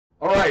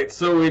Alright,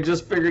 so we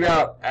just figured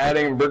out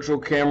adding virtual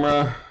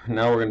camera.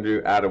 Now we're going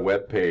to do add a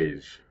web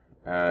page.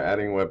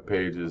 Adding a web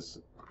page is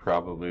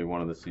probably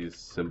one of the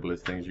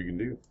simplest things you can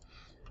do.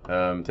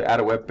 To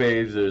add a web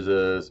page, there's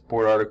a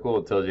support article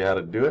that tells you how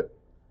to do it.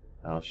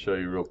 I'll show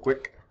you real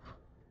quick.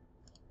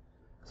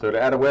 So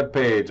to add a web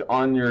page,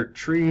 on your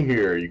tree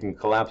here, you can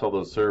collapse all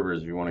those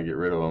servers if you want to get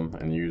rid of them,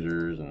 and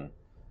users and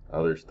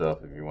other stuff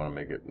if you want to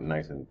make it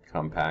nice and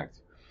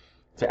compact.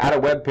 To add a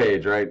web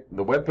page, right?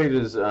 The web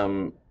pages,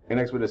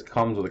 NXWitness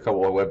comes with a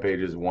couple of web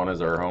pages. One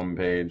is our home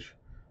page.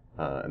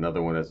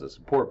 Another one is a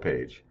support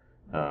page.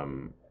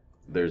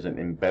 There's an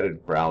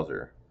embedded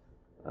browser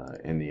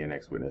in the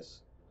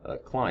NXWitness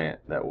client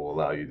that will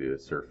allow you to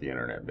surf the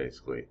internet,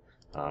 basically.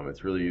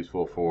 It's really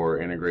useful for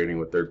integrating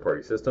with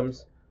third-party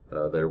systems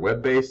that are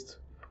web-based,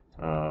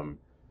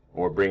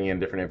 or bringing in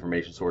different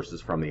information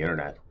sources from the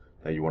internet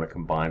that you want to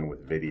combine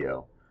with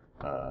video.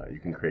 You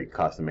can create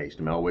custom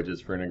HTML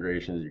widgets for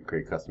integrations. You can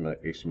create custom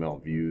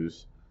HTML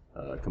views,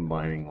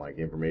 combining like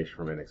information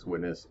from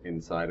NXWitness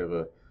inside of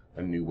a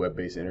new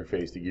web-based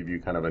interface to give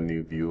you kind of a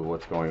new view of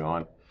what's going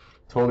on.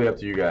 Totally up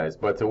to you guys.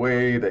 But the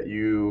way that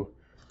you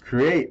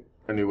create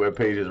a new web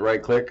page is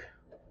right-click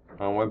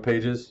on web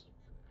pages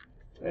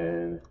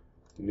and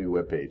new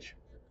web page.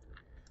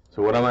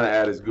 So what I'm going to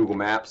add is Google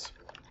Maps,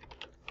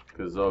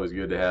 because it's always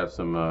good to have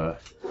some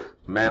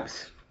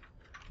maps,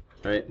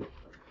 right?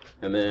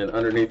 And then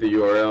underneath the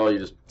URL, you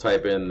just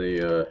type in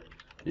the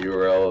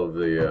URL of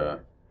the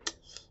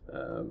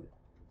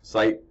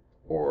site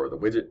or the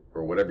widget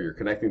or whatever you're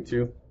connecting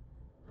to,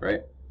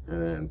 right?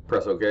 And then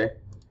press OK.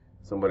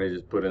 Somebody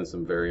just put in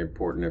some very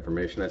important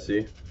information, I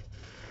see.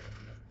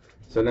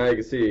 So now you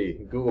can see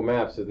Google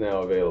Maps is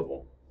now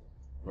available,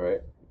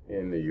 right,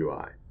 in the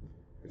UI,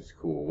 which is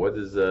cool. What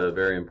is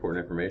very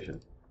important information?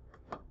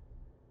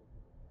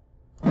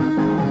 Oh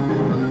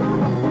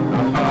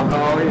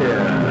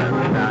yeah,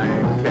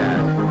 Nyan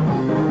Cat.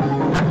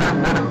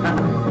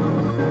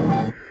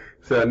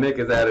 So Nick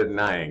has added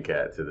Nyan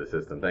Cat to the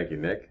system. Thank you,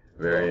 Nick.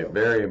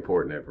 Very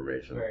important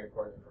information. Very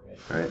important information.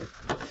 Right.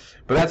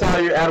 But that's how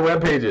you add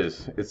web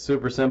pages. It's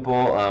super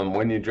simple.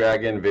 When you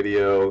drag in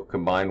video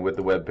combined with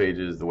the web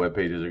pages are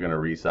going to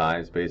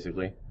resize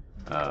basically,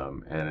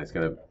 and it's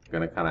going to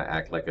kind of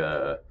act like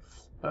a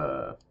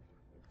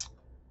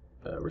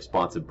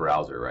responsive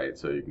browser, right?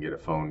 So you can get a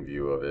phone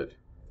view of it,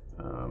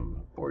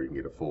 or you can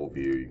get a full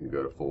view. You can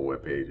go to full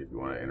web page if you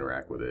want to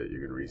interact with it. You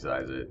can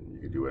resize it. And you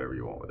can do whatever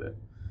you want with it.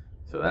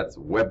 So that's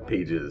web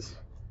pages.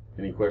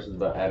 Any questions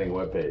about adding a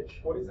web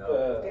page? What is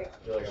I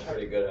feel like I'm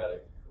pretty good at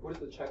it. What is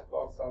the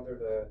checkbox under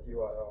the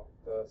URL?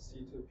 The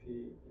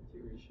C2P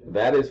integration?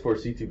 That is for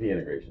C2P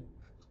integration.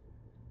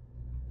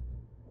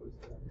 What is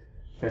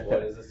that?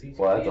 What is a C2P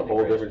Well, that's a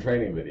whole integration? different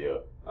training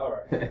video.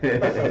 Alright.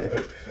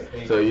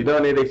 So you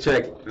don't need to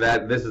check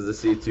that. This is the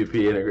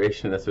C2P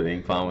integration. That's what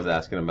Inkfan was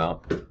asking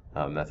about.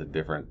 That's a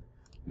different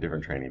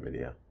training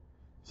video.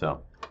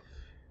 So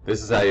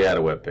this is how you add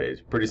a web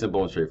page. Pretty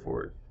simple and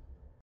straightforward.